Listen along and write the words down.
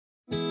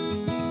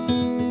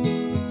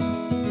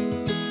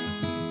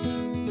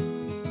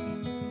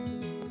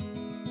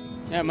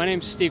Yeah, my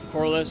name's Steve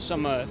Corliss.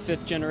 I'm a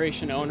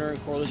fifth-generation owner in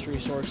Corliss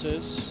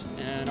Resources,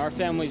 and our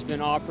family's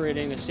been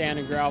operating a sand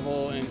and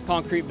gravel and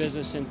concrete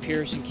business in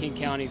Pierce and King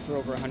County for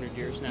over 100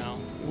 years now.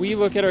 We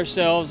look at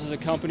ourselves as a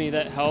company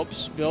that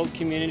helps build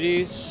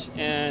communities,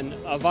 and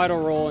a vital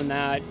role in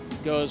that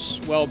goes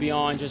well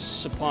beyond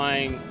just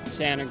supplying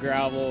sand and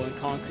gravel and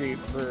concrete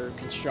for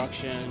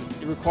construction.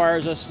 It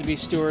requires us to be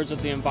stewards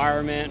of the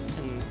environment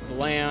and the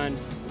land.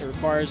 It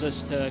requires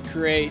us to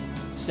create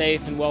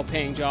safe and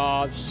well-paying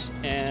jobs,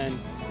 and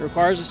it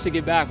requires us to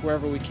give back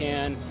wherever we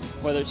can,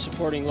 whether it's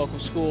supporting local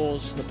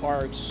schools, the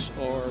parks,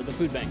 or the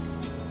food bank.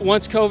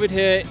 Once COVID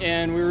hit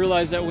and we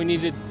realized that we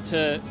needed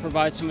to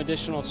provide some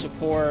additional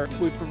support,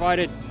 we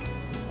provided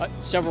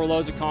several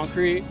loads of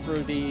concrete for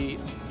the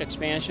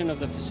expansion of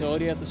the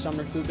facility at the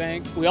Sumner Food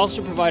Bank. We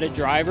also provided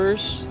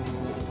drivers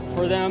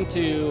for them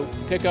to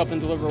pick up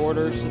and deliver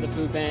orders to the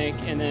food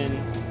bank, and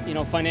then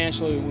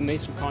financially we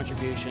made some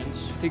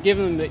contributions to give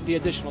them the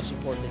additional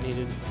support they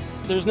needed.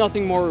 There's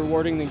nothing more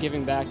rewarding than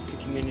giving back to the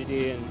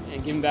community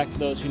and giving back to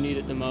those who need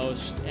it the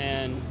most,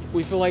 and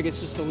we feel like it's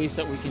just the least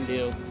that we can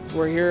do.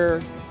 We're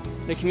here,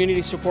 the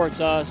community supports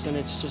us, and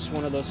it's just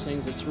one of those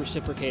things that's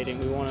reciprocating.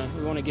 We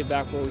want to give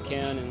back where we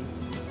can, and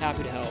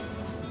happy to help.